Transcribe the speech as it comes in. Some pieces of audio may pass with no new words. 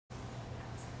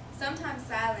Sometimes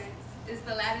silence is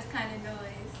the loudest kind of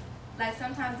noise. Like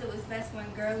sometimes it was best when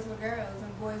girls were girls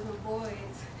and boys were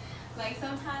boys. Like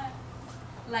sometimes,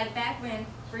 like back when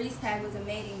freeze tag was a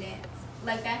mating dance.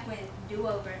 Like back when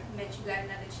do-over meant you got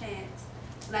another chance.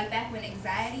 Like back when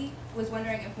anxiety was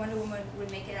wondering if Wonder Woman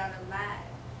would make it out alive.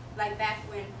 Like back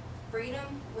when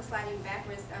freedom was sliding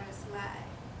backwards down the slide.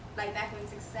 Like back when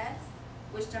success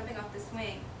was jumping off the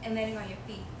swing and landing on your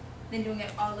feet, then doing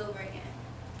it all over again.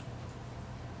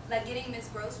 Like getting Miss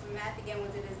Gross from math again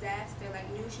was a disaster. Like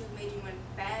new shoes made you run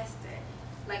faster.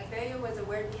 Like failure was a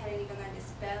word we hadn't even learned to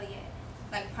spell yet.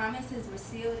 Like promises were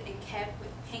sealed and kept with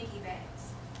pinky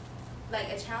bats.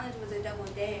 Like a challenge was a double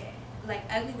dare. Like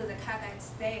ugly was a cockeyed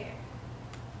stare.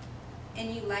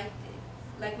 And you liked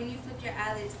it. Like when you flipped your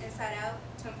eyelids inside out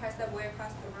to impress that boy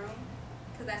across the room,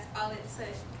 because that's all it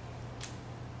took.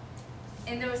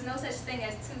 And there was no such thing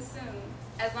as too soon.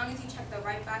 As long as you checked the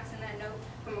right box in that note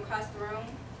from across the room,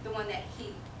 the one that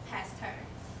he passed her.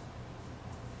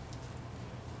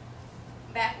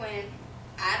 Back when,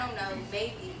 I don't know,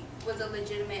 maybe was a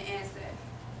legitimate answer.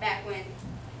 Back when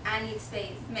I need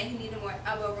space meant he needed more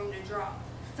elbow room to draw.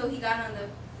 So he got on the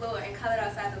floor and colored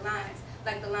outside the lines,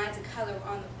 like the lines of color were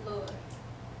on the floor.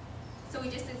 So we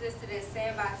just existed in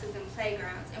sandboxes and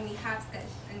playgrounds, and we hopscotched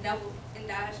and doubled and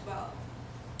dodgeball.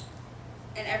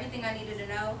 And everything I needed to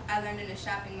know, I learned in a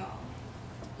shopping mall.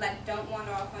 Like, don't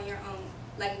wander off on your own.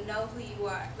 Like, know who you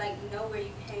are. Like, know where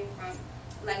you came from.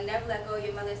 Like, never let go of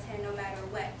your mother's hand no matter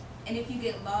what. And if you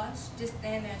get lost, just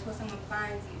stand there until someone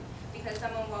finds you. Because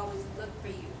someone will always look for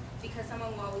you. Because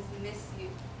someone will always miss you.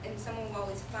 And someone will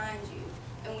always find you.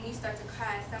 And when you start to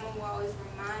cry, someone will always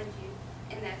remind you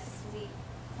in that sweet,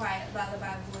 quiet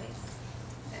lullaby voice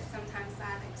that sometimes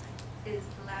silence is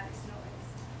the loudest noise.